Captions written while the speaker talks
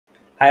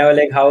Hi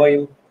Oleg, how are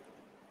you?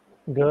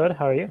 Good.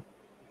 How are you?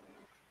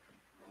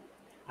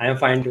 I am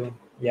fine too.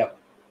 Yeah.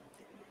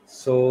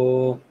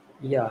 So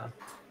yeah,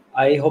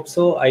 I hope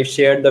so. I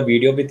shared the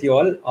video with you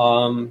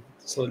all.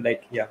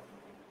 Yeah.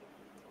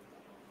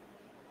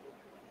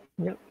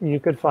 Yep. You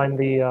could find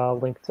the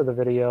link to the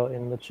video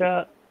in the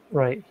chat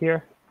right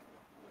here.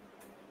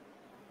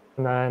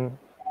 And then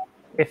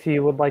if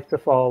you would like to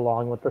follow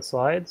along with the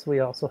slides, we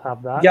also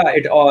have that. Yeah,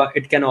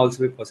 it can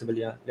also be possible.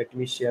 Yeah. Let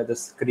me share the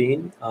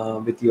screen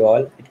with you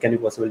all. It can be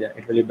possible. Yeah,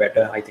 it will be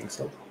better. I think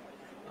so.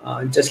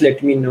 Just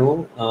let me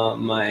know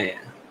my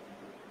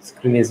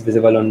screen is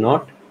visible or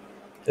not.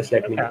 Just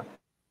let me know.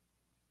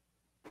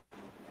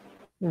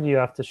 You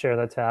have to share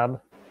the tab.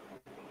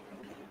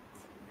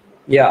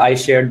 Yeah, I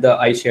shared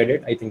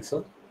it. I think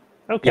so.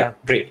 Okay. Yeah,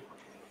 great.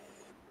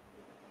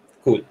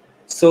 Cool.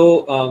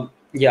 So,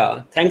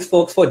 yeah, thanks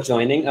folks for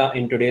joining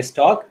in today's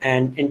talk.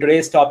 And in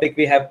today's topic,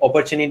 we have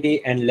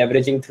opportunity and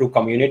leveraging through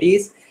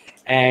communities.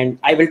 And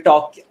I will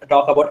talk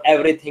about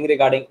everything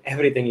regarding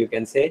everything you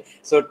can say.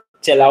 So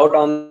chill out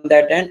on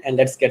that end and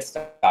let's get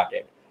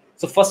started.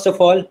 So first of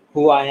all,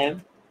 who I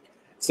am.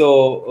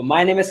 So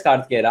my name is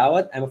Karthikeya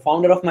Rawat. I'm a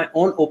founder of my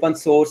own open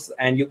source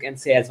and you can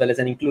say as well as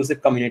an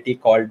inclusive community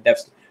called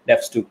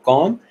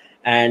Devs2Com.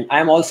 And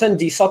I'm also a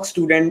GSOC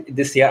student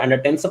this year under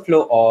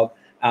TensorFlow org,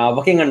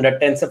 working under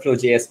TensorFlow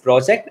JS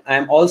project.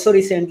 I'm also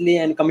recently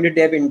a community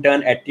dev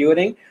intern at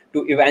Turing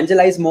to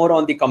evangelize more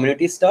on the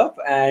community stuff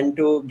and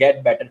to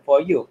get better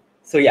for you.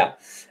 So yeah,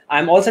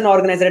 I'm also an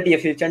organizer at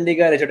TFU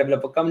Chandigarh, Azure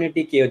Developer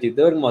Community, KOG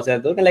Durg, Mozilla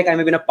Durg, and like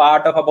I've been a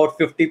part of about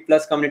 50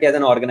 plus community as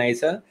an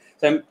organizer.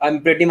 So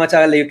I'm pretty much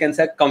a, you can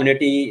say,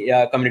 community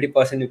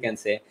person, you can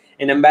say.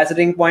 In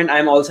ambassadoring point,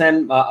 I'm also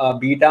a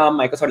beta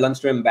Microsoft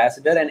Lunch to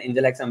ambassador and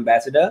AngelX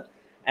ambassador,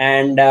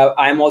 and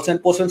I'm also a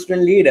post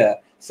student leader.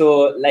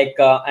 So like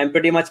I'm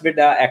pretty much bit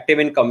active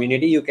in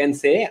community, you can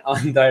say,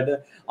 on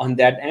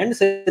that end.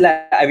 So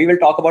like, we will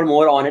talk about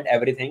more on it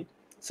everything.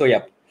 So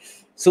yeah.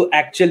 So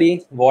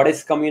actually, what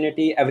is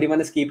community?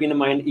 Everyone is keeping in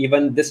mind.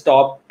 Even this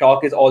talk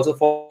is also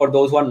for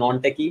those who are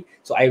non-techie.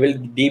 So I will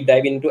deep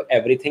dive into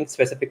everything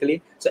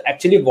specifically. So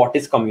actually, what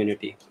is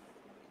community?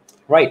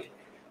 Right.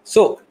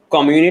 So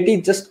community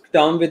just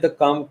term with the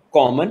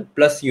common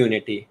plus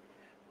unity.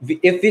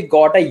 If we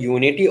got a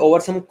unity over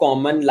some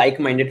common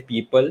like-minded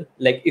people,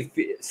 like if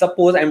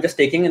suppose I'm just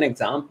taking an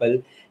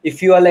example,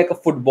 if you are like a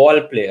football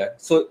player,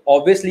 so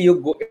obviously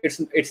you go,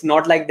 it's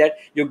not like that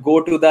you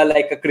go to the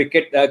like a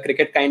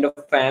cricket kind of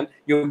fan,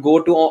 you go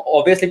to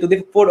obviously to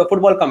the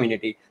football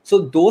community. So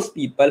those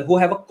people who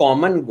have a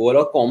common goal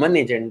or common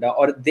agenda,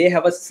 or they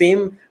have a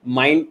same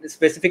mind,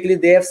 specifically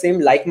they have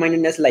same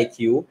like-mindedness like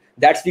you,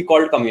 that's we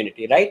called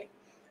community, right?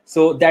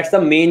 So that's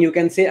the main, you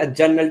can say, a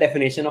general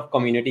definition of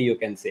community, you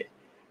can say.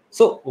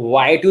 So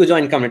why to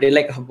join community?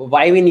 Like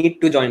why we need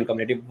to join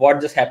community?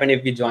 What just happened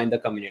if we join the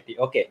community?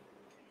 Okay.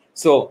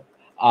 So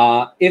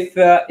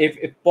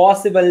if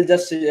possible,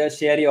 just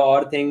share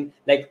your thing.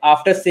 Like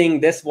after seeing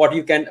this, what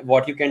you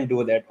can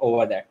do that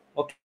over that.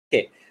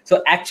 Okay.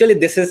 So actually,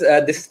 this is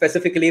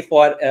specifically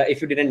for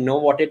if you didn't know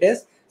what it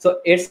is.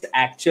 So it's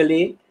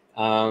actually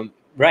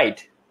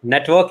right,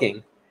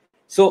 networking.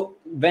 So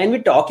when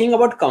we're talking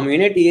about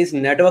communities,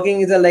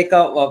 networking is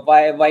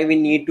why we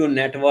need to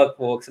network,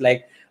 folks.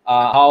 Like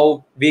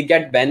how we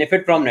get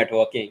benefit from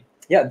networking.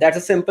 Yeah, that's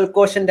a simple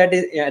question that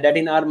is that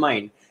in our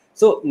mind.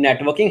 So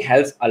networking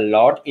helps a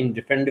lot in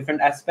different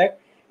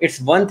aspects.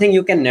 It's one thing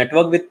you can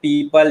network with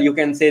people. You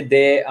can say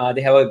they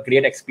have a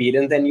great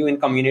experience than you in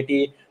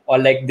community, or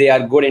like they are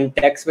good in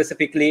tech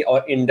specifically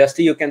or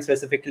industry, you can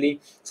specifically.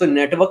 So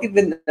networking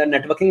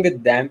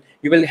with them,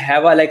 you will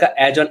have a like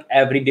a edge on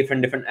every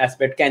different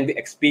aspect. Can be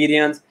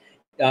experience,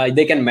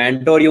 they can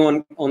mentor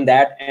you on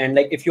that. And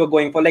like if you're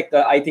going for like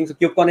I think so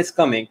KubeCon is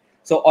coming,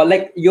 so or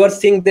like you are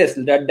seeing this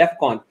that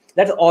DevCon,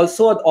 that's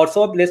also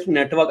a place to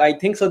network, I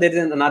think so. There is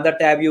another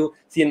tab, you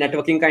see a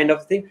networking kind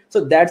of thing.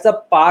 So that's a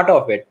part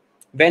of it.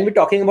 When we're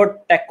talking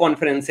about tech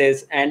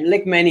conferences and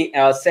like many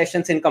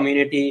sessions in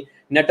community,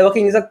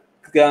 networking is a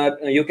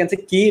you can say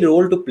key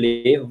role to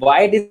play.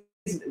 Why it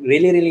is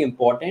really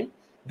important?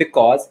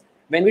 Because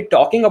when we're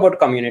talking about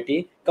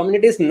community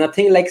is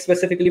nothing like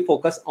specifically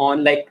focus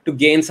on like to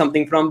gain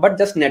something from, but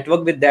just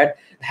network with that,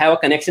 have a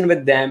connection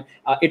with them.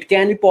 It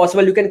can be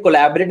possible you can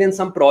collaborate in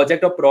some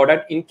project or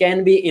product. It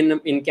can be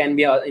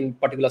in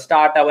particular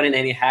startup or in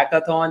any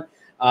hackathon.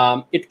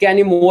 It can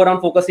be more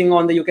on focusing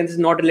on the, you can say,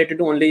 not related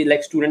to only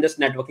like student just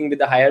networking with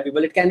the higher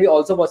people. It can be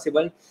also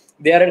possible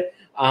there.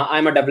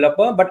 I'm a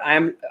developer, but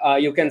I'm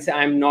you can say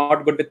I'm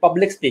not good with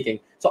public speaking,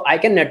 so I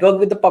can network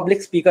with the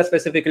public speaker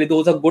specifically,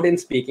 those are good in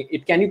speaking.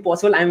 It can be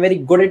possible I'm very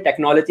good at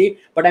technology,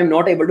 but I'm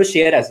not able to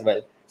share as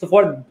well. So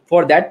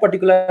for that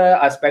particular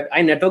aspect,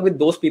 I network with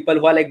those people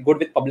who are like good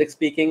with public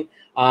speaking.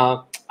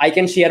 I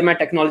can share my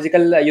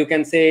technological you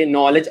can say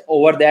knowledge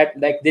over that,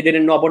 like they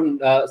didn't know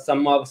about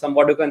some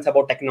what you can say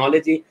about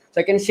technology, so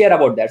I can share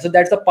about that. So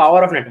that's the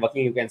power of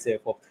networking, you can say.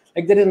 For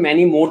like there is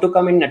many more to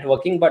come in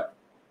networking, but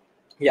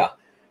yeah.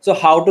 So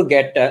how to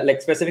get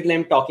like specifically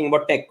I'm talking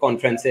about tech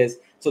conferences.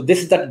 So this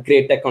is that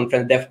great tech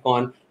conference, DEF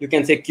CON, you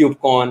can say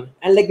KubeCon,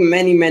 and like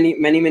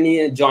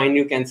many join,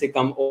 you can say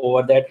come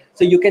over that.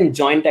 So you can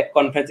join tech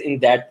conference in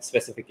that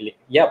specifically.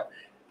 Yep.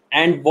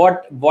 And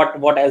what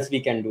else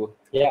we can do?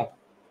 Yeah.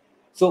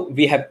 So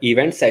we have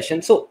event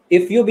session. So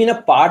if you've been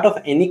a part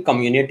of any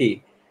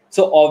community,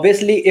 so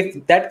obviously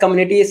if that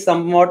community is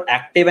somewhat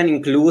active and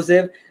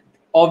inclusive,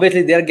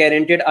 obviously they're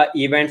guaranteed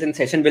events and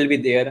session will be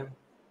there.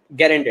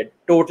 Guaranteed,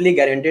 totally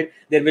guaranteed,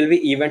 there will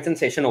be events and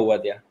session over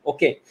there.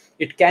 Okay,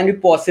 it can be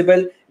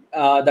possible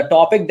the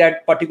topic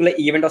that particular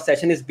event or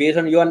session is based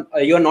on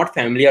you're not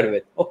familiar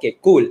with. Okay,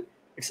 cool.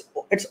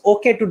 It's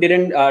okay to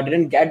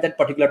didn't get that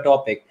particular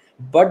topic,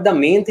 but the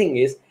main thing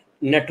is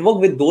network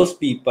with those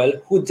people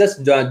who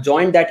just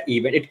joined that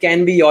event. It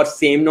can be your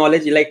same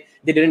knowledge, like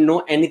they didn't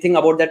know anything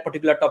about that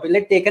particular topic.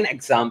 Like take an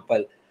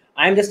example.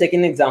 I'm just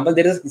taking an example.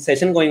 There is a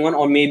session going on,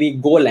 or maybe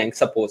Golang.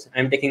 Suppose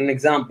I'm taking an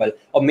example,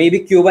 or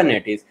maybe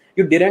Kubernetes.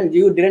 You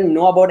didn't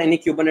know about any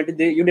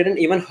Kubernetes. You didn't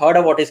even heard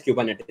of what is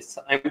Kubernetes.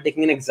 I'm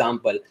taking an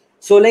example.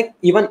 So like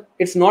even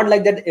it's not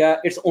like that.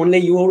 It's only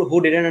you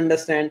who didn't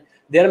understand.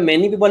 There are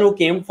many people who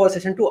came for a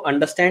session to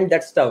understand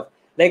that stuff.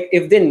 Like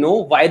if they know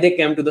why they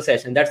came to the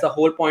session, that's the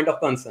whole point of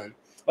concern.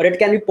 Or it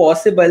can be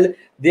possible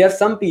there are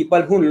some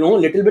people who know a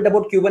little bit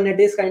about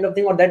Kubernetes kind of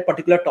thing or that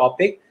particular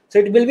topic. So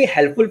it will be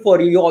helpful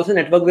for you. You also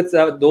network with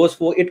those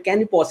who, it can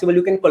be possible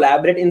you can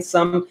collaborate in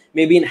some,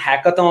 maybe in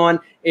hackathon.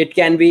 It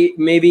can be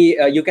maybe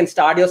you can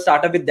start your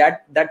startup with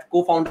that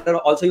co-founder.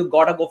 Also, you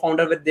got a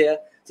co-founder with there.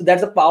 So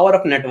that's the power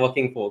of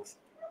networking, folks.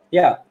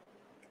 Yeah.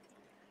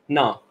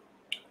 Now,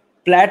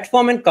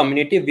 platform and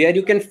community where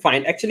you can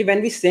find, actually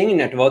when we saying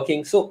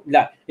networking, so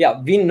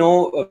yeah, we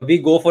know we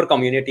go for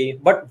community,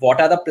 but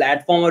what are the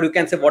platform, or you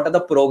can say what are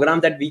the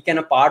programs that we can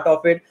a part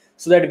of it,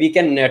 so that we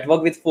can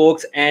network with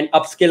folks and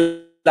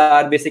upskill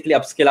our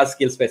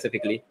skills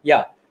specifically.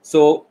 Yeah,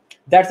 so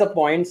that's the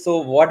point. So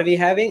what we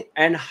having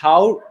and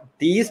how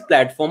these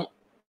platform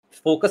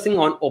focusing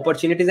on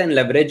opportunities and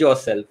leverage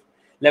yourself.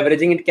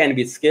 Leveraging it can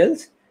be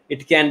skills,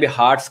 it can be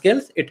hard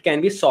skills, it can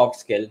be soft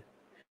skill.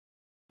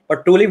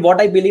 But truly,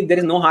 what I believe, there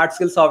is no hard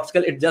skill, soft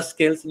skill. It's just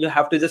skills. You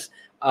have to just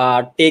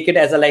take it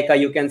as a like a,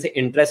 you can say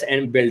interest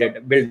and build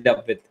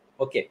up with.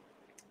 Okay.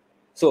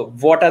 So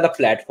what are the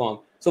platform?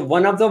 So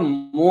one of the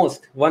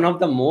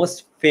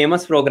most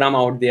famous program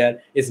out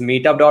there is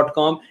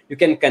Meetup.com. You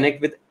can connect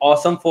with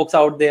awesome folks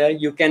out there.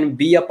 You can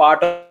be a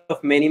part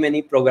of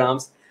many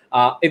programs.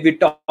 If we're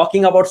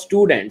talking about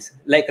students,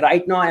 like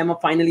right now I am a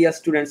final year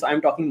student, so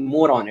I'm talking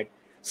more on it.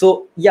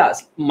 So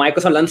yes,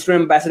 Microsoft Learn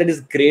Student Ambassador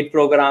is great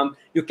program.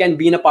 You can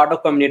be in a part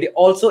of community.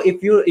 Also,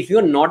 if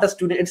you're not a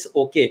student, it's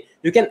okay.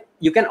 You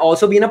can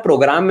also be in a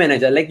program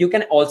manager. Like you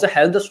can also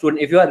help the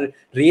student. If you are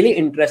really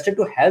interested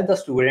to help the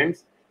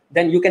students,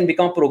 then you can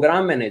become a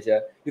program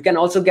manager. You can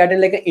also get in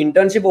like an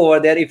internship over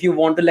there if you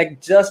want to, like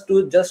just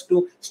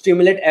to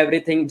stimulate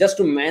everything, just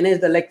to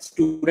manage the like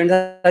students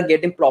are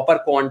getting proper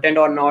content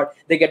or not,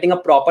 they're getting a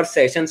proper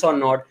sessions or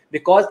not.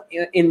 Because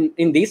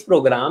in these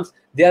programs,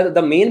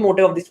 the main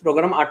motive of this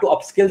program are to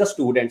upskill the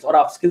students or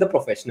upskill the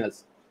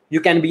professionals. You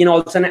can be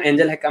also an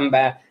Angel Hack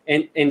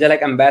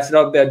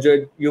ambassador.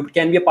 You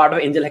can be a part of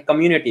Angel Hack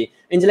community.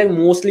 Angel Hack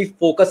mostly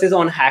focuses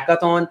on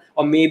hackathon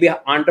or maybe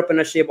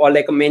entrepreneurship or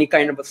like many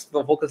kind of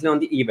focusing on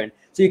the event.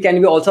 So you can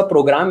be also a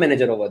program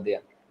manager over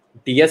there.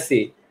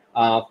 DSC.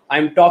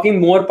 I'm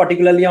talking more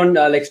particularly on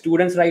like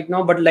students right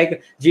now, but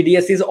like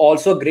GDSC is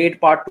also a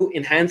great part to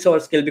enhance our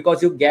skill,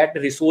 because you get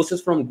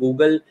resources from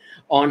Google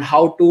on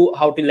how to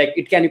like,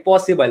 it can be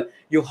possible.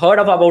 You heard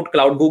about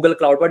Google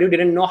Cloud, but you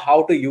didn't know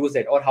how to use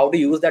it or how to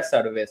use that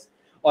service,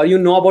 or you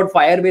know about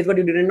Firebase, but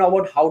you didn't know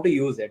about how to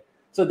use it.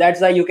 So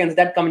that's why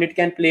that community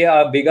can play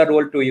a bigger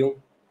role to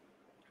you.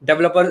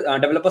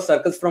 Developer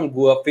circles from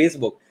Google,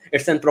 Facebook.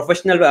 It's a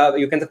professional,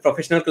 you can say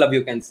professional club,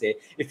 you can say.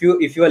 If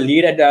you are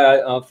lead at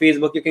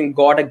Facebook, you can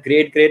got a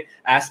great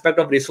aspect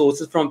of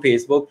resources from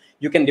Facebook.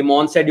 You can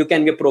demonstrate, you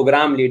can be a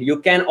program lead. You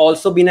can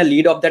also be in a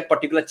lead of that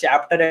particular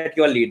chapter that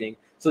you are leading,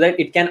 so that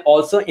it can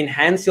also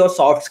enhance your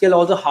soft skill,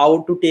 also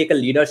how to take a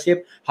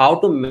leadership, how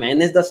to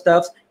manage the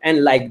stuffs,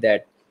 and like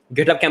that.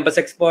 GitHub Campus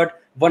Expert,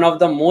 one of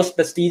the most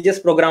prestigious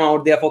program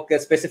out there for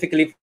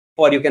specifically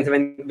for, you can say,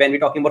 when we're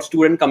talking about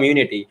student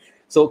community.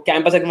 So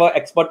Campus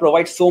Expert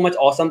provides so much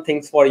awesome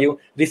things for you.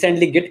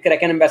 Recently,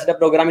 GitKraken Ambassador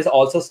program is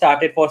also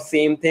started for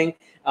same thing.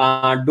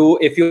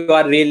 If you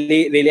are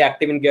really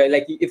active in,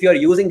 like if you are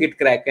using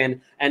GitKraken,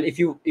 and if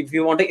you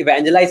want to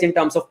evangelize in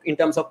terms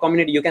of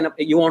community,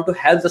 you want to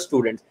help the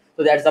students.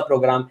 So that's the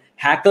program.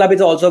 Hack Club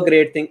is also a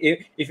great thing.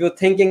 If you're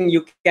thinking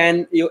you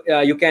can,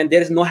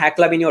 there is no Hack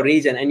Club in your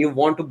region and you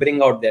want to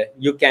bring out there,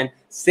 you can.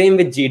 Same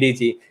with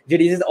GDG.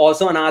 GDG is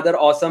also another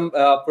awesome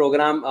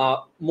program,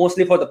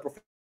 mostly for the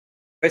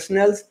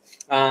professionals.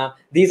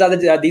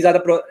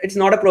 It's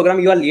not a program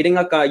you are leading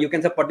you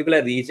can say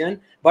particular region,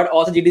 but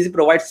also GDC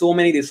provides so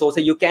many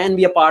resources. You can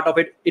be a part of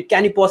it. It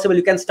can be possible.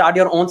 You can start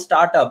your own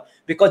startup,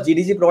 because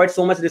GDC provides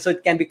so much resource.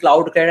 It can be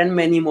cloud credit and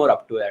many more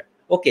up to that.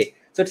 Okay,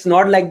 so it's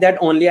not like that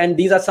only. And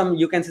these are some,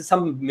 you can say,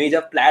 some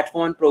major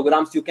platform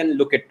programs you can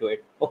look into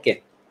it.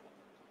 Okay.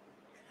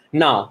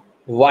 Now,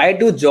 why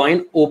to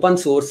join open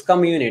source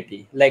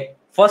community? Like,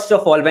 first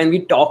of all, when we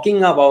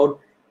talking about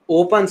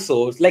open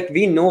source, like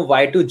we know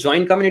why to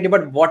join community,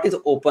 but what is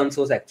open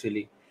source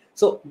actually?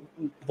 So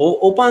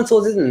open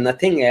source is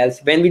nothing else.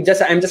 When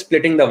I'm just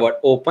splitting the word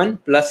open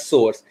plus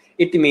source.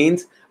 It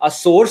means a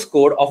source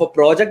code of a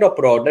project or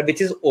product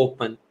which is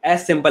open,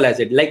 as simple as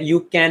it. Like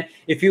you can,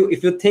 if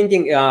you're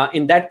thinking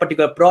in that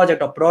particular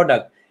project or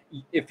product,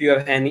 if you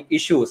have any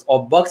issues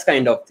or bugs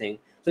kind of thing,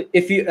 so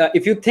if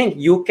you think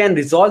you can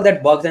resolve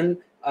that bugs and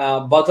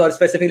bugs, or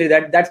specifically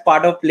that's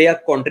part of player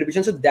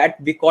contribution, so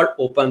that we call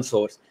open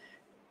source.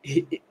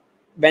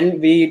 When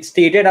we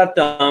stated our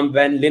term,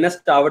 when Linus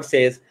Torvalds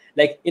says,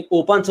 like in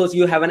open source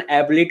you have an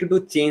ability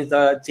to change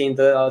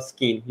the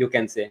scheme, you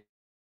can say.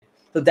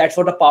 So that's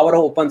what the power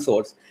of open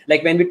source.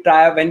 Like when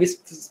we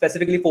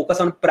specifically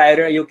focus on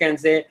prior, you can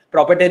say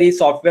proprietary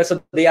software,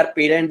 so they are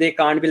paid and they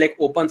can't be like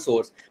open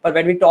source. But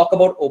when we talk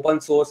about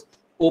open source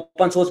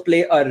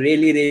play a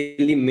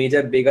really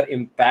major bigger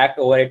impact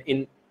over it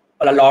in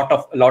a lot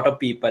of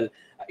people.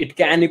 It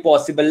can be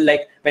possible,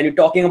 like when you're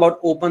talking about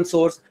open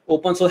source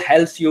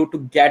helps you to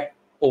get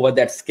over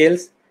that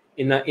skills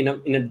in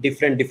a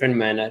different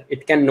manner.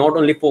 It can not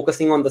only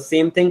focusing on the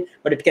same thing,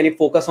 but it can be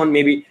focus on,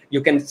 maybe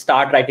you can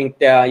start writing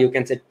you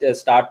can say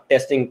start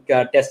testing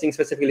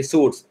specifically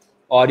suits,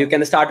 or you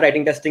can start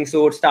writing testing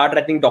suits, start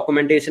writing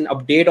documentation,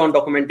 update on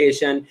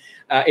documentation.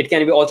 It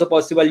can be also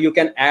possible you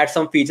can add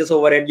some features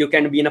over it. You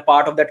can be in a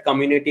part of that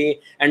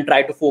community and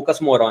try to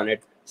focus more on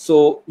it.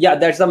 So yeah,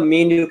 that's the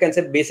main, you can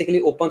say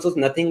basically open source,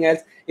 nothing else.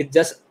 It's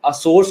just a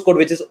source code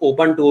which is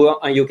open to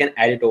and you can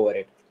add it over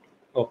it.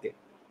 Okay.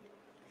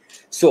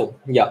 So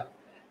yeah,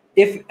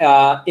 if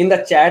in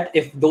the chat,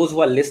 if those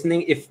who are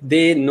listening, if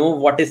they know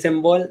what is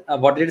symbolic,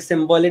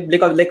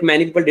 because like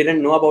many people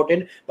didn't know about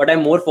it, but I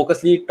more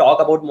focusedly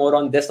talk about more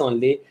on this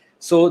only.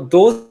 So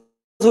those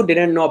who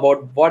didn't know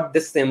about what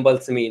this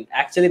symbols mean,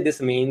 actually this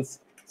means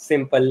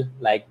simple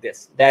like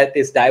this, that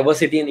is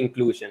diversity and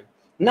inclusion.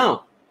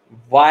 Now,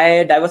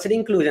 why diversity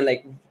inclusion?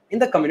 Like in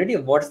the community,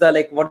 what's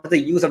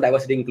the use of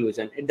diversity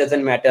inclusion? It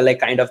doesn't matter, like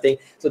kind of thing.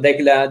 So like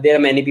there are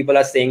many people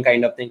are saying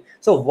kind of thing.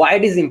 So why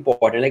it is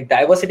important, like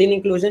diversity and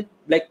inclusion?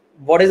 Like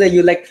what is the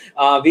you like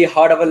we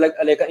heard of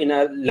like in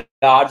a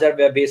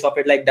larger base of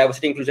it, like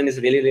diversity inclusion is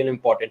really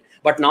important.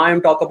 But now I'm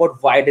talking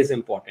about why it is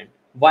important,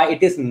 why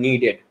it is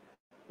needed.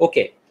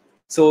 Okay,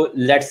 so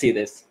let's see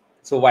this.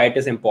 So why it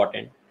is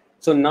important.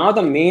 So now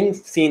the main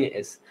scene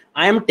is,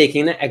 I am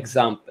taking an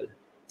example.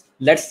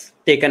 Let's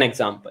take an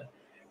example.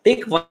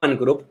 Take one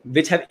group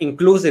which have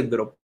inclusive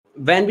group.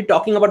 When we're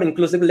talking about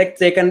inclusive, let's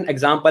take an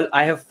example.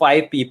 I have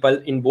 5 people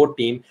in both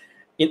team.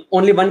 In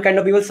only one kind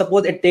of people,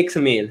 suppose it takes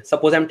male.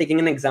 Suppose I'm taking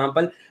an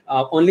example.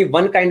 Only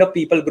one kind of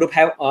people group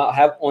have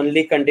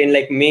only contain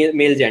like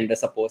male gender,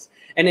 suppose.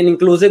 And an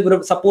inclusive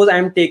group, suppose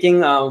I'm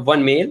taking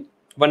one male,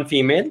 one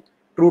female,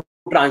 true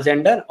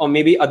transgender, or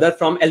maybe other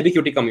from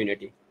LGBTQ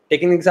community.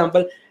 Taking an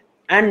example.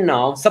 And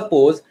now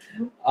suppose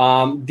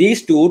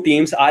these two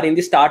teams are in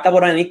the startup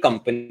or any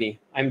company.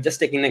 I'm just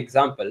taking an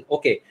example.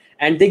 Okay.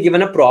 And they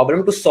given a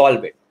problem to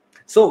solve it.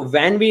 So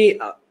when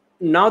we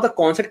now the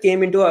concept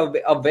came into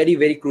a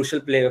very crucial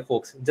play,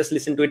 folks. Just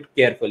listen to it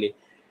carefully.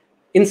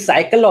 In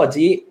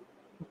psychology,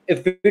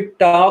 if we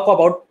talk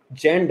about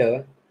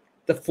gender,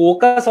 the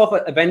focus of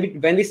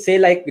when we say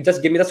like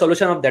just give me the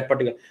solution of that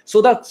particular,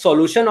 so the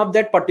solution of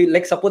that particular,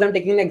 like suppose I'm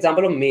taking an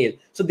example of male,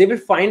 so they will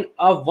find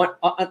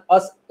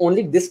us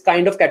only this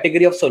kind of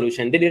category of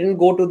solution. They didn't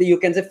go to the, you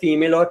can say,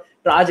 female or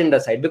transgender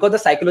side, because the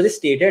psychologist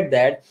stated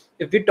that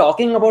if we're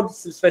talking about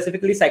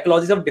specifically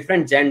psychologies of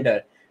different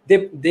gender,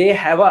 they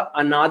have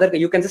another,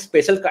 you can say,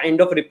 special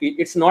kind of repeat.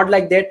 It's not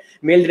like that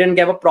male didn't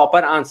give a proper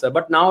answer.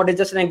 But now it is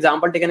just an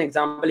example. Take an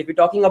example. If you're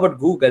talking about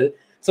Google,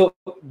 so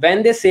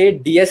when they say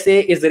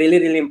DSA is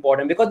really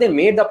important, because they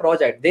made the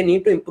project, they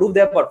need to improve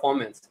their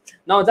performance.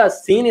 Now the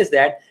scene is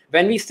that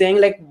when we saying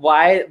like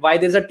why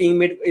there's a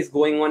teammate is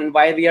going on,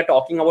 why we are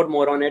talking about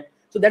more on it.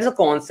 So that's a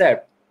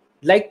concept.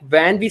 Like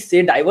when we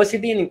say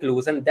diversity and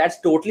inclusion,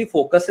 that's totally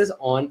focuses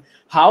on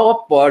how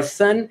a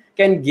person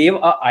can give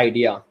an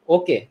idea.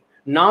 Okay.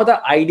 Now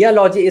the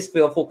ideology is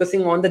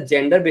focusing on the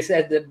gender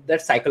basis,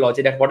 that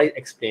psychology, that's what I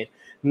explained.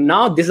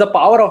 Now this is the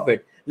power of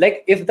it.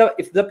 Like if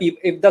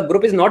the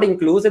group is not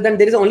inclusive, then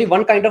there is only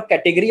one kind of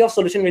category of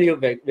solution will you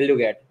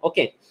get.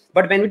 Okay.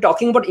 But when we're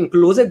talking about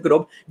inclusive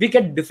group, we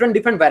get different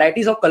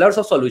varieties of colors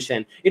of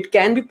solution. It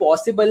can be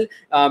possible,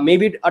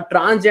 maybe a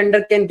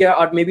transgender can give,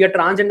 or maybe a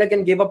transgender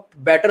can give a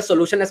better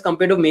solution as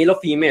compared to male or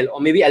female,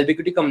 or maybe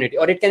LGBT community.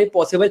 Or it can be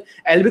possible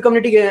LB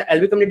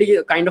community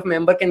kind of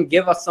member can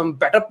give us some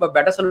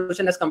better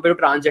solution as compared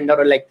to transgender,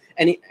 or like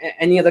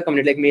any other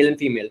community like male and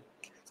female.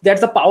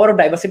 That's the power of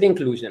diversity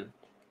inclusion.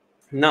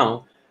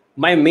 Now,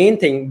 my main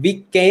thing,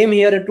 we came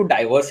here to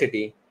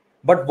diversity.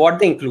 But what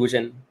the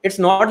inclusion? It's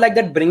not like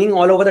that bringing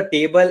all over the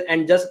table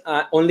and just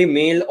only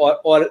male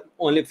or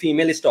only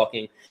female is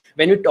talking.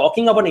 When we're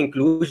talking about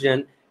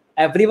inclusion,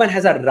 everyone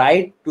has a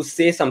right to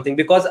say something,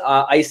 because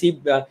I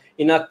see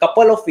in a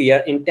couple of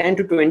years, in 10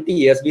 to 20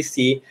 years, we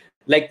see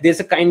Like there's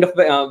a kind of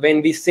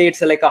when we say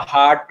it's like a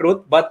hard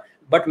truth,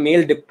 but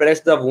male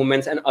depress the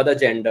women's and other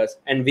genders,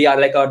 and we are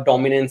like a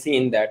dominancy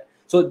in that.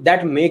 So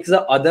that makes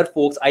the other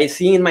folks I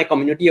see in my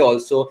community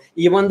also,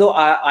 even though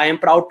I am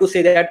proud to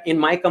say that in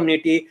my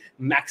community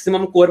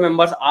maximum core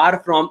members are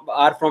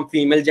from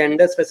female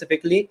gender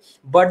specifically,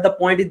 but the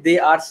point is they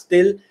are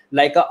still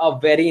like a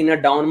very in a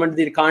downward.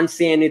 They can't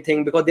say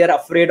anything because they are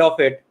afraid of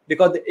it,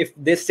 because if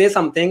they say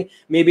something,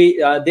 maybe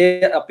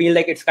they appeal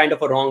like it's kind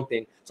of a wrong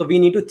thing. So we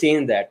need to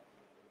change that.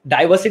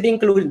 Diversity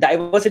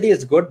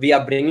is good, we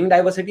are bringing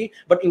diversity,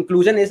 but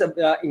inclusion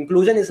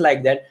is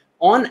like that.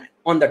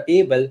 On the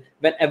table,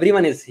 when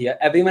everyone is here,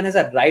 everyone has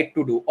a right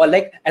to do, or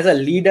like as a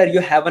leader you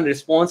have a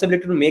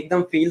responsibility to make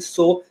them feel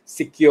so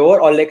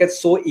secure, or like it's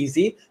so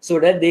easy, so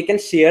that they can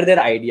share their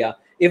idea.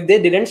 If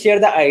they didn't share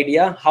the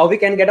idea, how we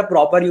can get a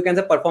proper, you can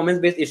say, performance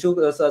based issue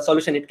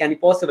solution? It can be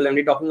possible, and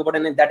we're talking about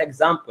in that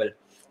example.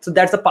 So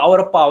that's the power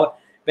of power.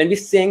 When we're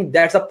saying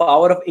that's the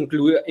power of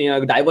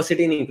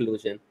diversity and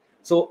inclusion.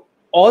 So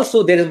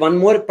also there is one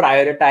more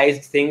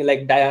prioritized thing,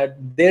 like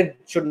there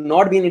should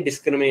not be any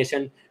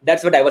discrimination.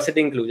 That's for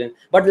diversity inclusion.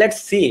 But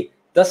let's see,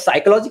 the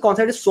psychology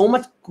concept is so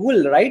much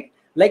cool, right?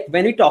 Like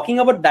when we're talking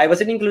about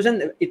diversity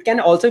inclusion, it can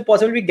also be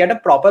possible we get a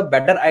proper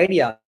better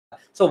idea.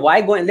 So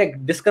why going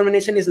like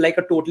discrimination is like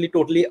a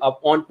totally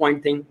up on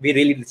point thing. We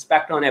really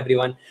respect on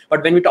everyone.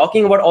 But when we're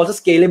talking about also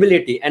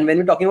scalability, and when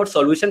we're talking about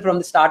solution from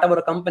the start of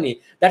our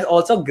company, that's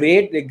also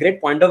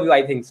great point of view,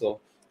 I think so.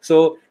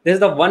 So this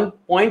is the one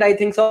point I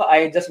think so.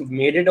 I just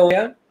made it over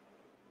here.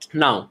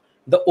 Now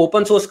the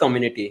open source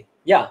community.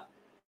 Yeah.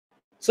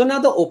 So now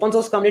the open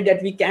source community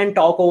that we can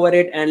talk over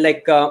it, and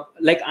like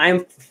I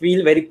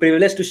feel very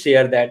privileged to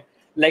share that.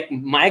 Like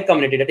my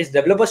community, that is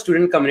developer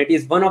student community,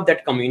 is one of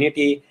that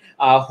community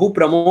who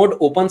promote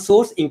open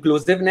source,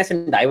 inclusiveness,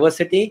 and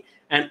diversity.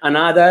 And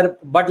another,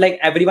 but like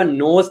everyone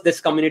knows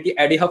this community,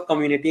 EdiHub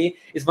community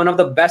is one of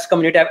the best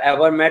community I've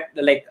ever met.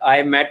 Like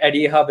I met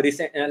EdiHub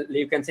recently,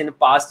 you can say in the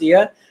past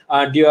year,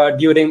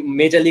 during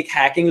Major League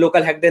Hacking,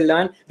 Local Hack They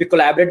Learn. We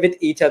collaborate with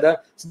each other.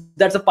 So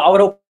that's the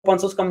power of open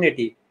source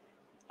community.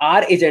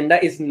 Our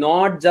agenda is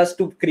not just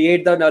to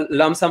create the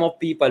lump sum of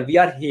people. We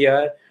are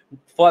here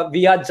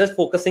we are just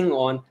focusing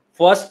on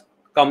first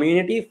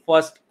community,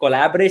 first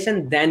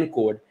collaboration, then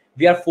code.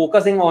 We are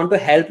focusing on to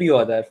help you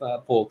other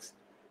folks.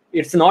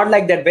 It's not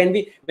like that. When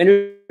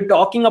we're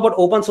talking about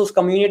open source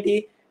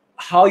community,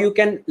 how you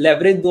can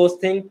leverage those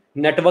things,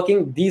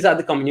 networking, these are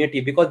the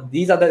community, because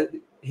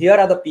here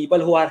are the people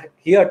who are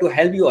here to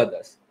help you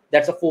others.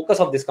 That's the focus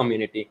of this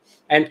community.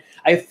 And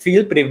I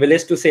feel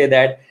privileged to say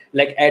that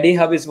like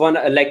EdiHub is one,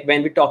 like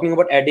when we're talking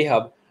about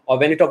EdiHub, or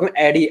when you're talking about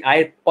Eddie,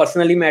 I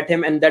personally met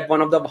him, and that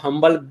one of the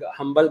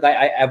humble guy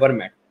I ever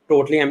met.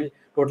 Totally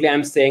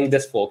I'm saying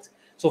this, folks.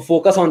 So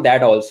focus on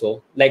that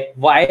also. Like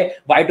why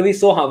do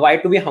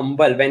we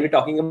humble when we're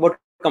talking about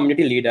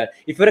community leader?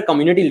 If you're a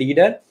community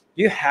leader,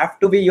 you have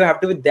to be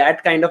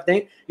that kind of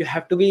thing. You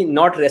have to be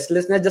not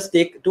restlessness, just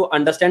take to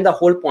understand the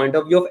whole point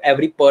of view of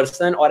every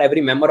person or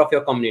every member of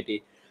your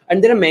community.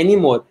 And there are many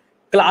more.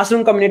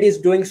 Classroom community is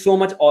doing so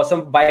much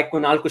awesome by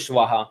Kunal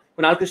Kushwaha.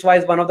 Kunal Kushwaha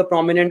is one of the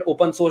prominent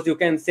open source, you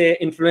can say,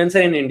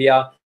 influencer in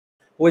India,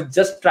 who is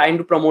just trying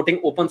to promoting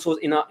open source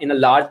in a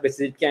large basis.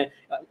 It can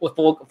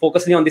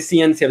focusing on the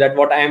CNC, that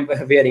what I am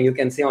wearing, you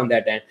can say on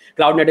that end,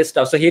 cloud native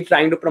stuff. So he's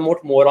trying to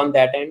promote more on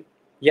that end.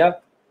 Yeah,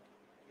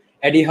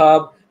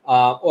 EdiHub,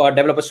 or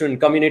developer student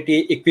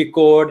community,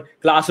 Equicode,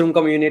 classroom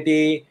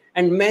community,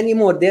 and many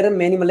more. There are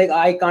many more. Like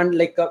I can't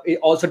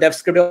also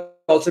DevScript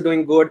also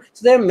doing good.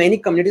 So there are many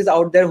communities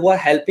out there who are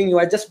helping you.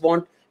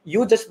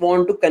 You just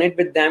want to connect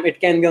with them. It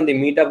can be on the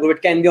Meetup group,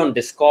 it can be on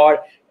Discord,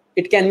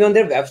 it can be on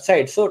their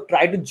website. So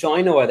try to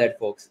join over that,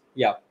 folks.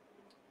 Yeah.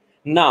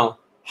 Now,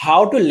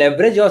 how to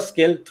leverage your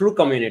skill through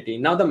community.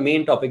 Now the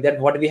main topic, that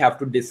what we have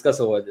to discuss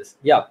over this.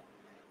 Yeah.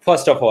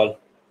 First of all,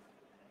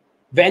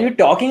 when we're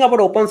talking about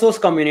open source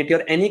community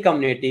or any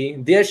community,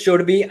 there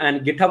should be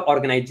an GitHub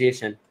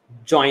organization.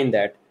 Join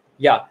that.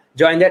 Yeah,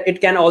 join that. It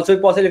can also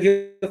be possible if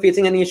you're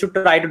facing any issue,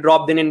 try to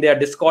drop them in their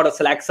Discord or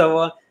Slack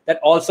server. That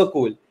also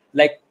cool.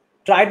 Like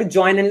try to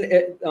join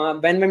in.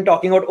 When I'm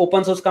talking about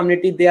open source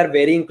community, they are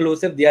very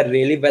inclusive. They are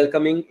really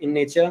welcoming in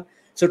nature.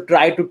 So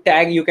try to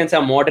tag, you can say,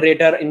 a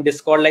moderator in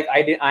Discord. Like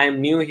I am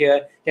new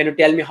here. Can you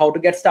tell me how to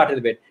get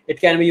started with? It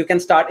can be, you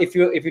can start if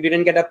you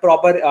didn't get a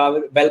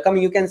proper welcome,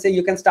 you can say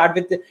you can start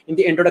with in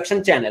the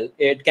introduction channel.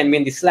 It can be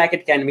in the Slack,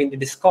 it can be in the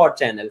Discord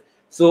channel.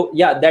 So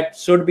yeah, that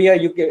should be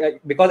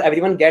because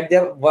everyone get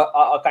their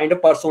a kind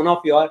of persona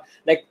of your,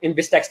 like in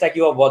which tech stack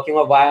you are working,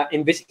 or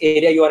in which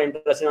area you are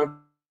interested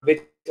in,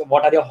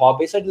 what are your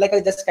hobbies. So it's like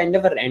just kind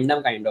of a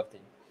random kind of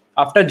thing.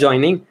 After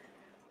joining,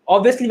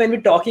 obviously when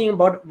we're talking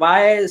about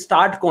why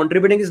start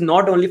contributing, is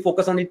not only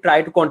focus on it,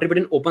 try to contribute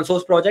in open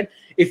source project.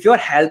 If you're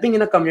helping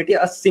in a community,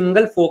 a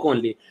single folk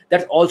only,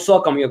 that's also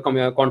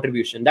a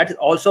contribution. That is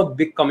also a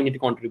big community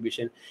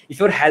contribution. If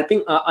you're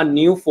helping a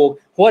new folk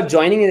who are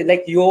joining,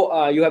 like you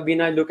have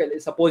been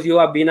suppose you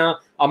have been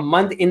a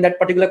month in that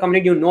particular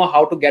community, you know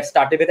how to get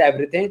started with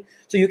everything.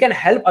 So you can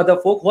help other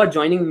folk who are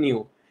joining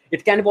new.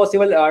 It can be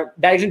possible.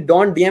 Directly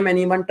don't DM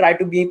anyone. Try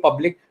to be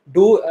public.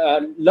 Do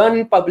learn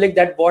in public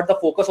that what the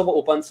focus of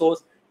open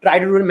source. Try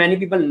to do. Many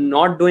people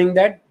not doing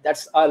that.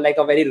 That's like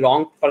a very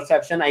wrong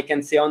perception, I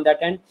can say on that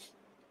end.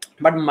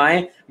 But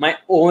my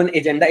own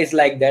agenda is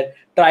like that.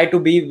 Try to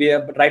be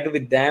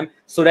with them,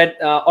 so that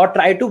or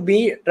try to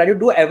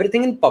do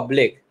everything in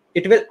public.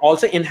 It will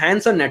also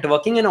enhance your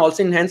networking and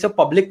also enhance your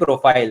public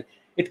profile.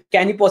 It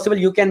can be possible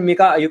you can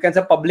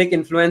say public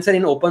influencer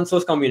in open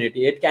source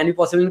community. It can be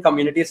possible in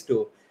communities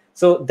too.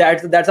 So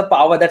that's a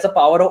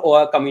power of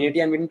our community.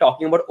 And when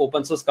talking about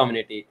open source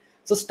community,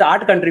 so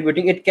start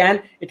contributing. It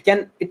can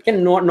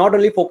not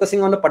only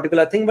focusing on a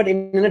particular thing, but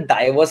in a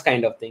diverse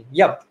kind of thing.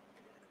 Yep.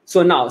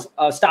 So now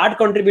start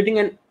contributing.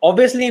 And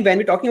obviously when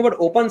we're talking about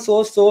open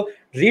source, so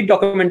read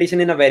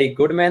documentation in a very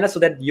good manner so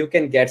that you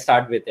can get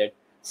started with it.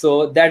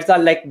 So that's the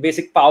like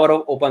basic power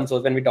of open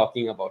source when we're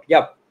talking about.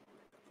 Yep.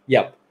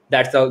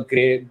 That's a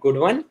good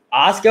one.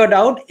 Ask your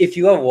doubt if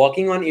you are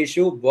working on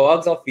issue,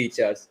 bugs, or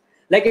features.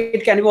 Like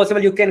it can be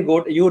possible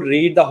you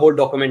read the whole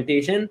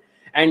documentation,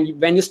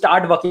 and when you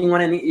start working on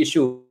any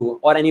issue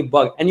or any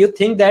bug, and you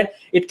think that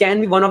it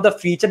can be one of the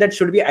feature that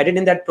should be added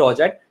in that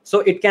project, so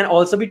it can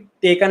also be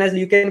taken as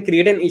you can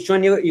create an issue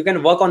and you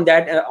can work on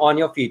that on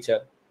your feature.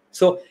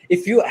 So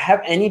if you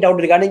have any doubt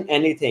regarding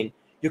anything,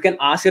 you can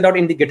ask it out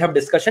in the GitHub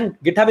discussion.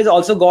 GitHub has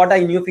also got a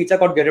new feature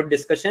called GitHub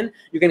discussion.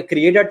 You can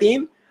create a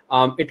team.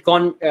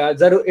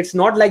 It's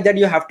not like that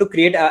you have to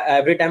create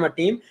every time a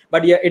team,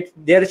 but yeah,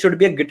 there should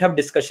be a GitHub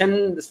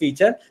discussion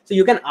feature, so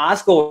you can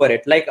ask over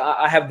it. Like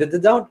I have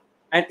this out,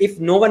 and if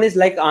no one is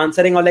like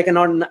answering, or like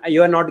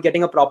you are not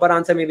getting a proper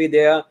answer maybe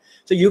there,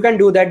 so you can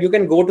do that. You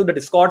can go to the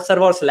Discord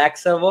server or Slack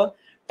server,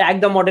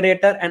 tag the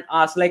moderator, and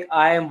ask like,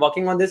 I am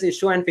working on this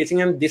issue and facing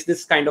him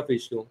this kind of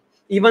issue.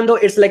 Even though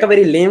it's like a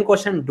very lame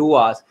question, do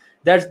ask.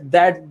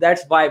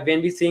 That's why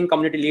when we seeing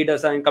community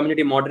leaders and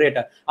community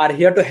moderator are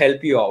here to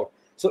help you out.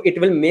 So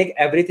it will make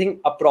everything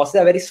a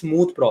very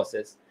smooth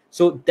process.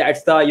 So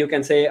that's the, you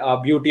can say,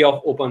 beauty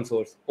of open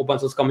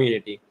source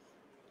community.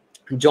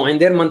 Join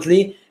their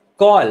monthly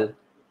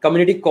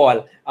community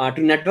call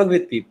to network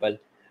with people.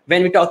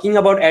 When we're talking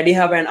about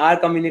AdiHub and our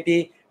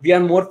community, we are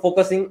more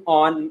focusing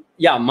on,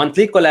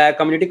 monthly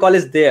community call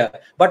is there,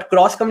 but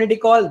cross community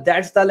call,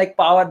 that's the like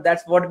power.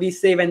 That's what we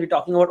say when we're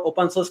talking about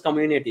open source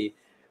community.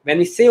 When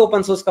we say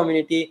open source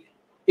community,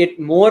 it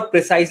more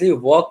precisely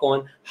work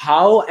on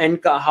how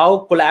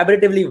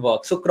collaboratively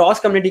work. So cross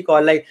community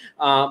call, like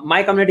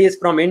my community is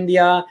from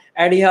India,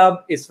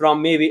 AdiHub is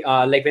from maybe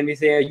like when we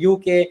say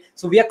UK,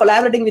 so we are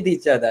collaborating with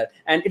each other.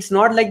 And it's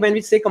not like when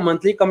we say a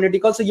monthly community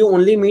call, so you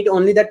only meet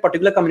that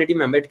particular community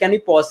member. It can be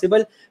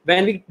possible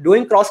when we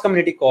doing cross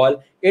community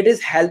call, it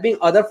is helping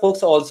other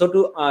folks also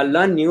to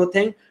learn new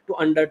thing,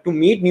 to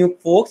meet new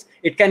folks.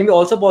 It can be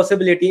also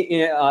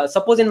possibility,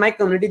 suppose in my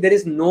community there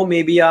is no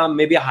maybe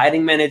a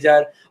hiring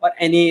manager or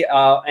any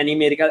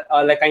medical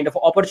like kind of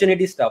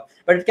opportunity stuff,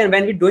 but it can,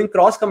 when we're doing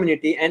cross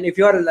community, and if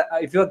you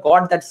have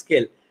got that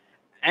skill,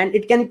 and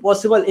it can be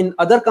possible in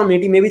other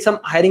community, maybe some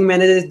hiring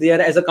manager is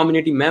there as a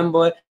community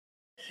member,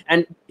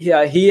 and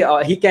he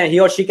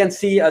or she can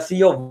see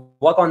your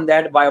work on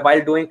that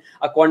while doing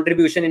a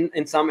contribution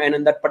in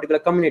that particular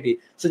community.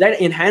 So that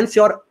enhance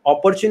your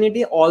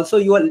opportunity. Also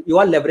you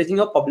are leveraging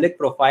your public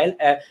profile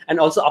and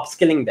also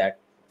upskilling that.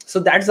 So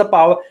that's the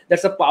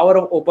power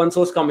of open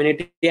source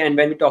community. And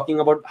when we're talking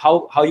about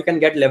how you can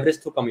get leverage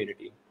through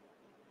community.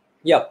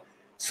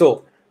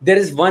 So there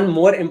is one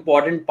more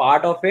important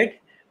part of it.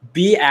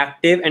 Be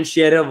active and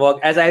share your work.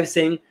 As I've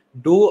saying,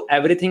 do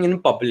everything in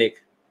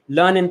public,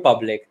 learn in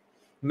public.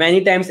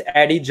 Many times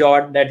Adi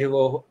Jod, that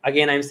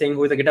again I'm saying,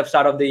 who is the GitHub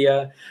Star of the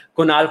Year,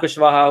 Kunal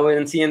Kushwaha, who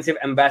is CNCF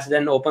ambassador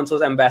and open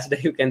source ambassador,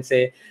 you can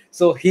say.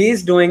 So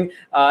he's doing,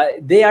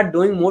 they are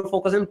doing more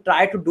focus and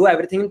try to do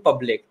everything in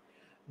public.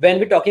 When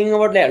we're talking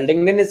about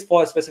LinkedIn is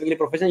for specifically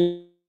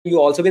professional, you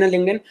also been on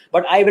LinkedIn,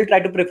 but I will try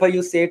to prefer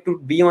you say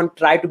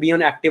try to be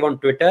on active on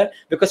Twitter,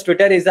 because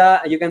Twitter is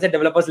you can say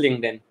developers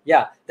LinkedIn.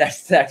 Yeah,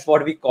 that's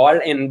what we call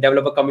in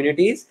developer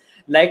communities.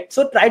 Like,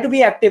 so try to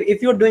be active.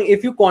 If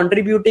you're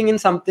contributing in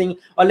something,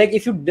 or like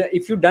if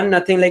you done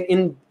nothing, like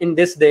in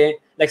this day,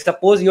 like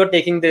suppose you're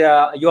taking you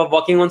are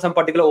working on some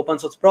particular open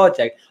source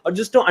project, or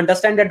just to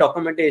understand that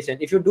documentation.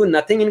 If you do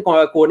nothing in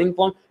coding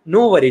form,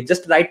 no worry,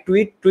 just write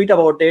tweet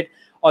about it,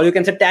 or you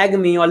can say tag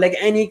me, or like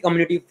any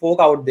community folk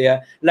out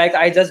there. Like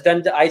I just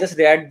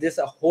read this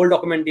whole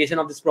documentation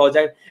of this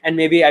project, and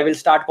maybe I will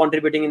start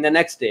contributing in the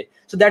next day.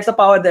 So that's the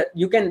power that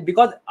you can,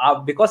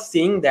 because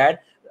seeing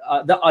that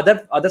the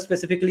other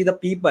specifically the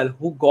people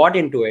who got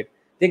into it,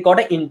 they got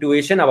an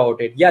intuition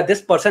about it. Yeah,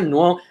 this person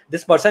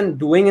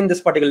doing in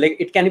this particular, like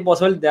it can be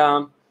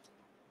possible.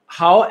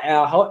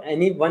 How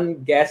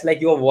anyone guess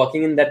like you are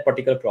working in that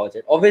particular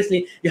project?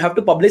 Obviously you have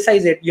to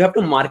publicize it, you have to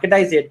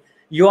marketize it.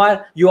 You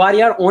are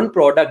your own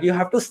product, you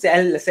have to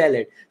sell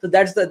it. So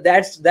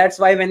that's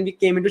why when we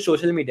came into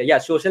social media,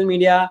 social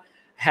media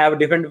have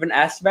different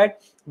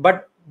aspects,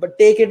 but but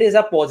take it as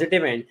a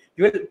positive end.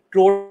 You will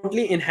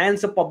totally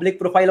enhance your public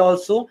profile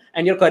also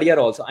and your career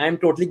also. I am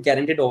totally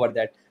guaranteed over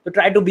that. So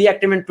try to be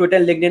active in Twitter,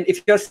 LinkedIn.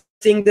 If you're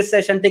seeing this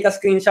session, take a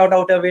screenshot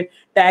out of it,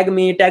 tag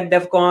me, tag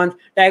DevCon,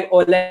 tag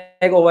Oleg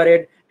over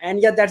it.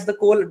 And yeah, that's the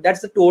goal.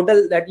 That's the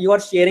total that you are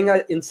sharing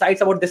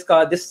insights about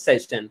this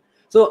session.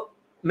 So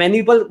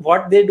many people,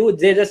 what they do,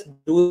 they just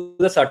do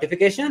the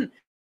certification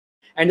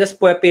and just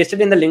paste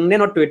it in the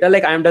LinkedIn or Twitter,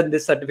 like I am done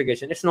this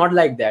certification. It's not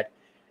like that.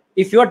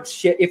 If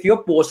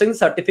you're posting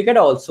certificate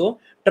also,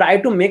 try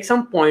to make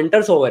some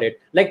pointers over it,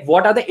 like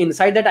what are the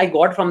insight that I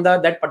got from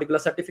that particular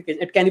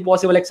certification. It can be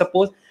possible, like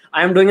suppose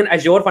I am doing an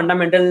Azure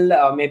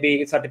fundamental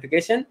maybe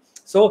certification,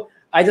 so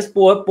I just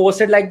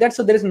post it like that,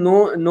 so there is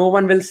no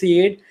one will see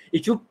it.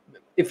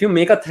 If you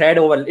make a thread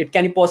over, it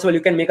can be possible you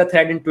can make a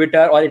thread in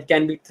Twitter, or it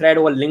can be thread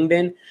over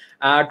LinkedIn,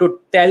 to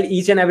tell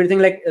each and everything,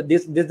 like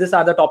this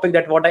are the topic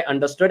that what I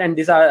understood, and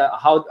these are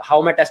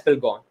how my test will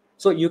go on.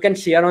 So you can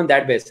share on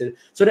that basis,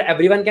 so that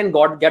everyone can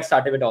get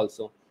started with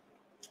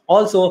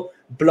also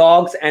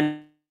blogs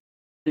and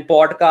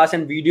podcasts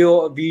and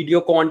video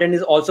content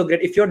is also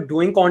great. If you're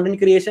doing content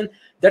creation,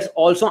 that's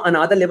also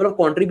another level of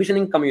contribution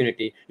in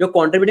community. You're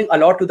contributing a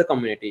lot to the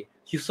community,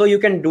 so you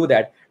can do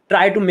that.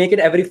 Try to make it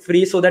every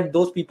free, so that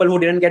those people who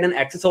didn't get an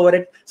access over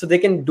it, so they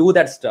can do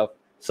that stuff.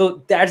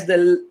 So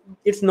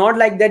it's not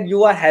like that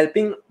you are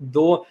helping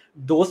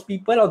those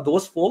people or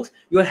those folks.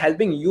 You are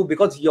helping you,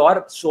 because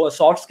your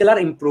soft skill are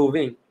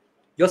improving,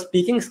 your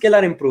speaking skill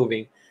are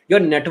improving, your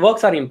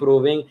networks are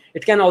improving.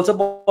 It can also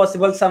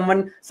possible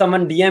someone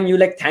DM you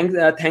like,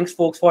 thanks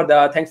folks for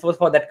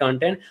that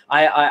content.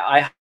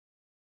 I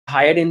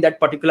hired in that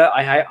particular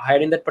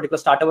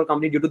startup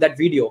company due to that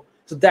video.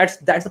 So that's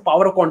the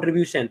power of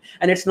contribution.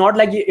 And it's not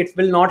like it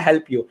will not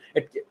help you.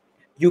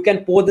 You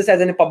can post this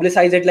as a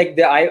publicize it, like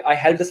I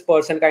helped this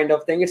person kind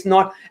of thing. It's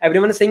not,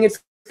 everyone is saying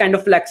it's kind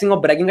of flexing or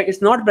bragging.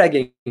 It's not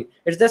bragging,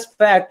 it's just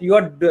fact. You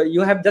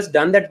have just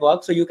done that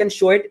work, so you can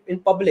show it in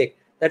public.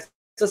 That's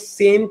the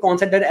same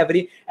concept that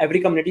every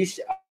community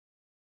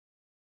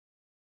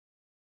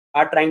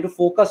are trying to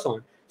focus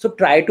on. So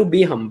try to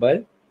be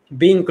humble,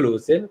 be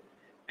inclusive,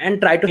 and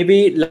try to,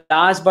 maybe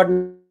last but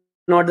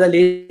not the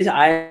least,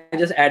 I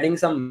just adding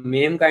some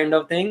meme kind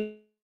of thing.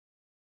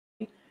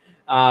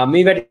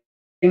 Me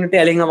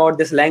telling about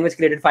this language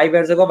created 5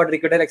 years ago, but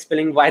recruiter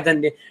explaining why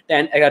the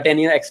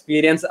 10-year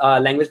experience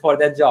language for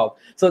that job.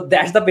 So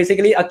that's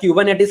basically a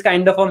Kubernetes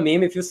kind of a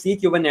meme. If you see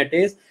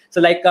Kubernetes,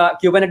 so like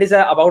Kubernetes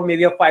about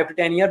maybe a 5 to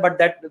 10 year, but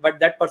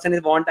that person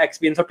is want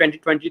experience of 10 to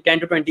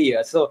 20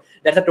 years. So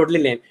that's a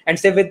totally lame. And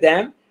say with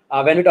them,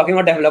 when we're talking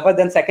about developer,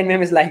 then second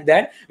meme is like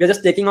that. We're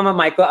just taking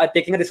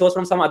taking a resource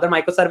from some other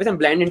microservice and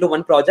blend into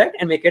one project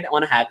and make it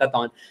on a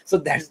hackathon. So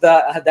that's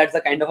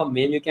the kind of a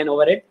meme you can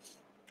over it.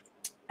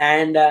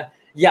 And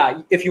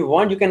yeah, if you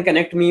want, you can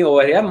connect me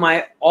over here.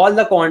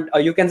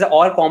 You can say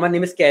all common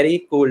name is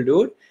Kerry Cool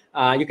Dude.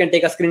 You can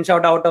take a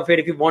screenshot out of it.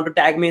 If you want to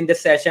tag me in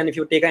this session, if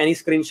you take any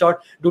screenshot,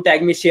 do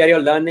tag me, share your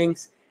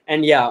learnings.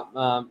 And yeah,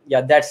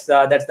 that's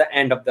the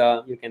end of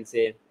the, you can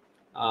say,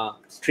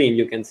 stream,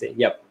 you can say.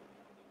 Yep.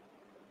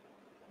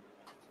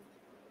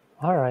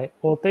 All right.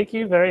 Well, thank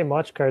you very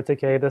much,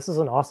 Kartikeya. This is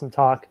an awesome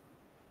talk.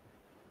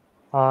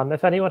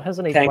 If anyone has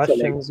any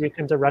questions, you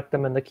can direct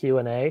them in the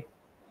Q&A.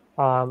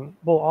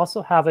 We'll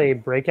also have a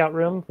breakout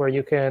room where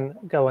you can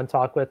go and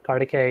talk with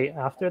Kartikeya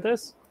after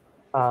this.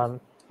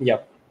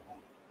 Yep.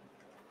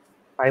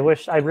 I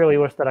really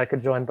wish that I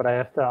could join, but I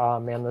have to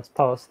man this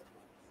post.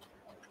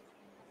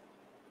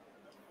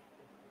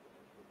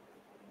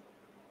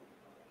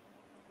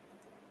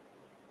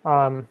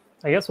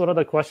 I guess one of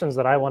the questions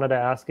that I wanted to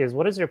ask is,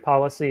 what is your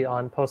policy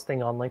on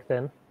posting on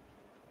LinkedIn?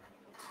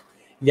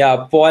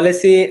 Yeah,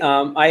 policy.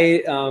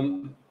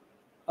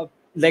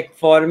 Like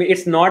for me,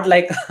 it's not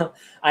like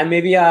I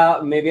maybe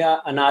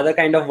another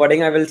kind of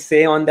wording I will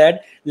say on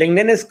that.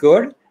 LinkedIn is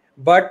good,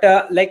 but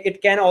like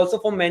it can also,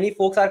 for many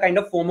folks, are kind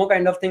of FOMO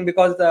kind of thing,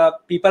 because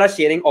people are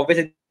sharing,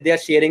 obviously they are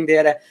sharing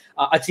their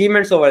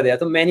achievements over there.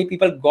 So many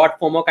people got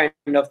FOMO kind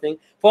of thing.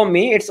 For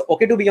me, it's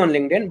okay to be on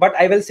LinkedIn, but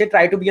I will say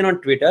try to be on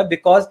Twitter,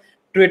 because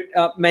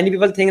many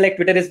people think like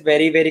Twitter is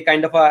very, very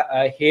kind of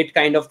a hate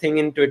kind of thing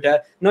in Twitter.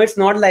 No, it's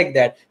not like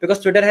that,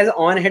 because Twitter has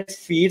on its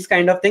feeds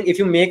kind of thing. If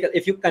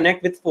you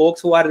connect with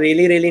folks who are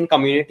really, really in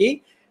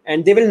community,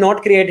 and they will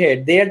not create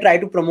hate, they'll try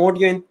to promote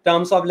you in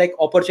terms of like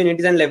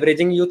opportunities and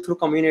leveraging you through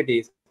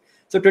communities.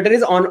 So Twitter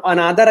is on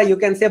another, you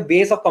can say,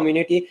 base of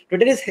community.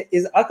 Twitter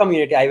is a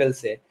community, I will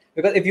say,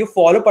 because if you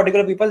follow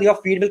particular people, your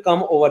feed will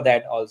come over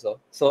that also.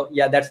 So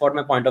yeah, that's what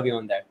my point of view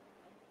on that.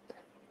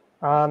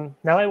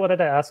 Now I wanted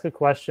to ask a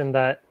question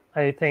that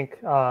I think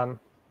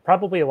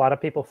probably a lot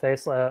of people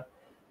face.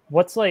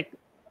 What's like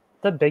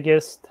the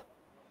biggest,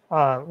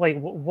 like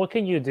what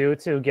can you do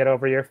to get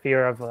over your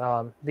fear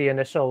of the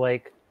initial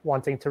like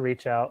wanting to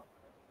reach out?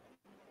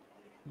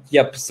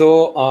 Yep.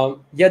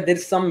 So yeah,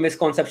 there's some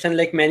misconception.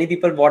 Like many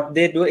people, what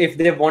they do, if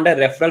they want a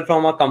referral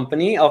from a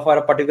company or for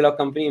a particular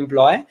company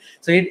employee,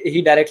 so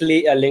he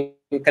directly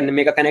can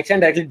make a connection,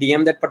 directly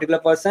DM that particular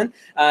person.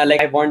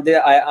 Like I want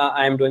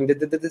I am doing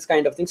this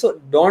kind of thing.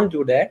 So don't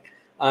do that.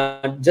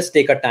 just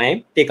take a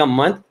time, take a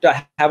month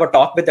to have a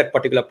talk with that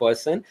particular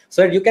person,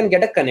 so that you can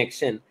get a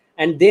connection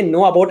and they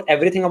know about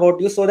everything about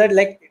you. So that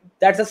like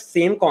that's the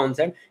same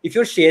concept. If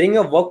you're sharing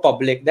your work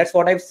public, that's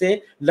what I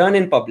say, learn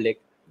in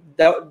public.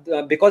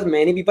 Because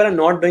many people are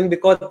not doing,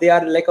 because they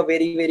are like a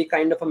very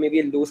kind of a maybe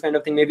a loose kind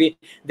of thing. Maybe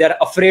they're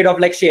afraid of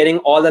like sharing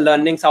all the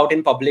learnings out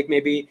in public,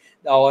 maybe,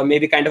 or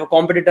maybe kind of a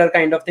competitor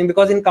kind of thing.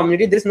 Because in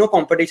community there's no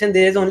competition,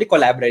 there is only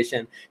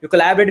collaboration. You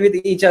collaborate with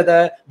each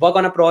other, work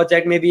on a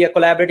project, maybe a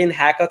collaborate in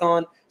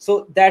hackathon.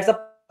 So that's the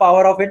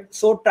power of it.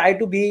 So try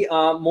to be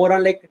more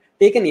on like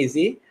take it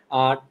easy.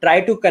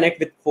 Try to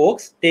connect with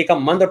folks, take a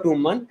month or 2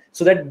 months,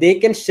 so that they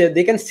can share,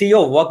 they can see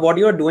your work, what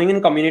you're doing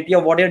in community,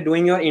 or what you're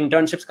doing your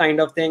internships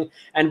kind of thing,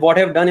 and what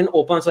have done in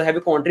open. So have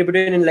you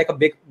contributed in like a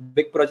big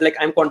project, like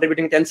I'm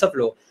contributing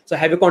TensorFlow, so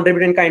have you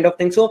contributed in kind of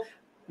thing. So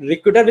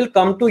recruiter will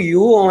come to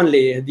you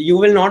only, you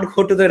will not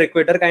go to the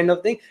recruiter kind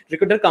of thing.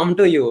 Recruiter come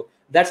to you.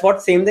 That's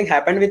what same thing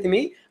happened with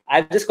me.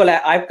 I've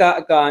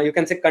you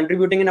can say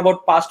contributing in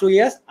about past 2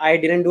 years. I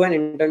didn't do an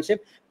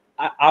internship.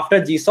 After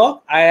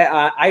GSOC,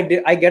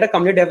 I get a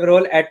community dev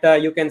role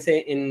at you can say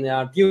in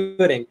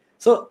Turing.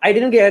 So I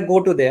didn't go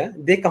to there.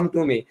 They come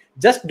to me.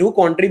 Just do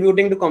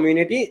contributing to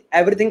community.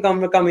 Everything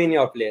come in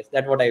your place.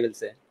 That's what I will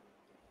say.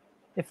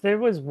 If there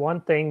was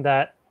one thing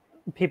that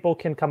people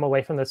can come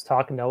away from this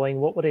talk knowing,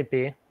 what would it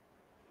be?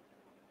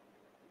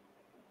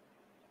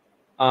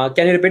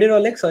 Can you repeat it,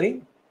 Oleg?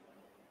 Sorry.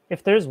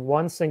 If there's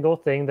one single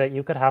thing that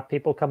you could have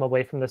people come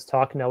away from this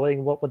talk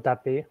knowing, what would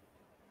that be?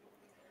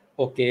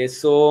 Okay,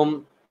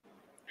 so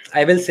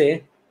I will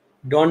say,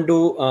 don't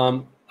do.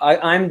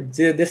 I'm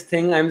this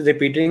thing. I'm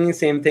repeating the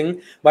same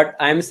thing, but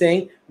I'm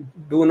saying,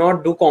 do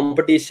not do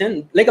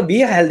competition. Like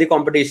be a healthy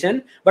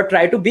competition, but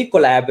try to be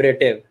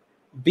collaborative.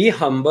 Be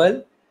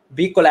humble.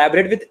 Be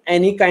collaborate with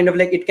any kind of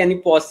like, it can be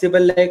possible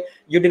like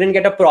you didn't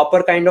get a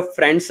proper kind of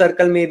friend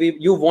circle, maybe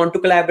you want to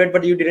collaborate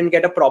but you didn't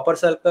get a proper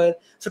circle.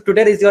 So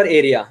Twitter is your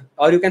area,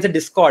 or you can say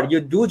Discord. You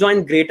do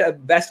join great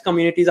best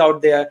communities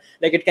out there,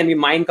 like it can be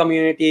Mind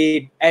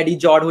community, Eddie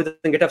Jord, who is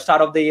the GitHub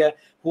Star of the Year,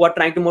 who are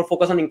trying to more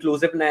focus on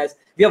inclusiveness.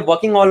 We are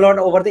working all out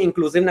over the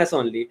inclusiveness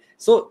only,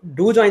 so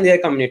do join their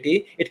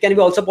community. It can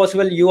be also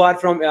possible you are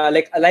from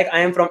like I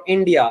am from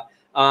India,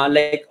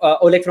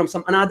 Oleg from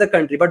some another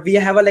country, but we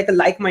have a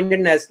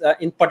like-mindedness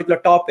in particular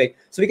topic,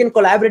 so we can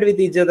collaborate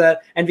with each other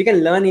and we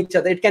can learn each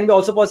other. It can be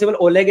also possible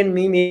Oleg and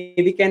me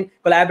maybe can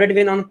collaborate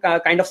with on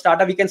kind of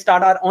startup. We can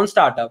start our own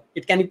startup.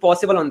 It can be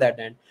possible on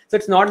that end. So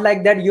it's not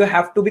like that you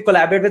have to be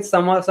collaborate with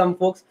some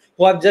folks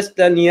who are just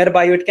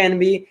nearby you. It can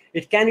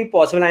be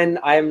possible, and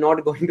I am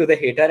not going to the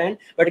hater end,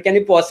 but it can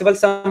be possible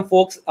some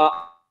folks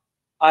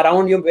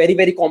around you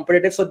very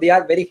competitive, so they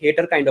are very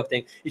hater kind of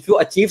thing. If you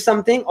achieve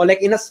something or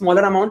like in a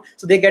smaller amount,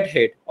 so they get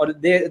hate, or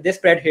they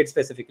spread hate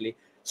specifically.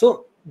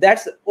 So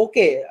that's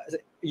okay,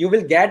 you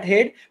will get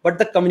hate, but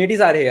the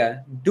communities are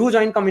here. Do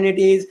join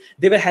communities.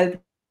 They will help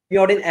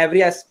you out in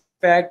every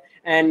aspect.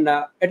 And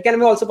it can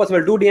be also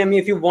possible, do DM me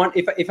if you want.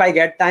 If I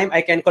get time,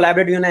 I can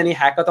collaborate with you in any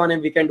hackathon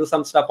and we can do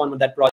some stuff on that project.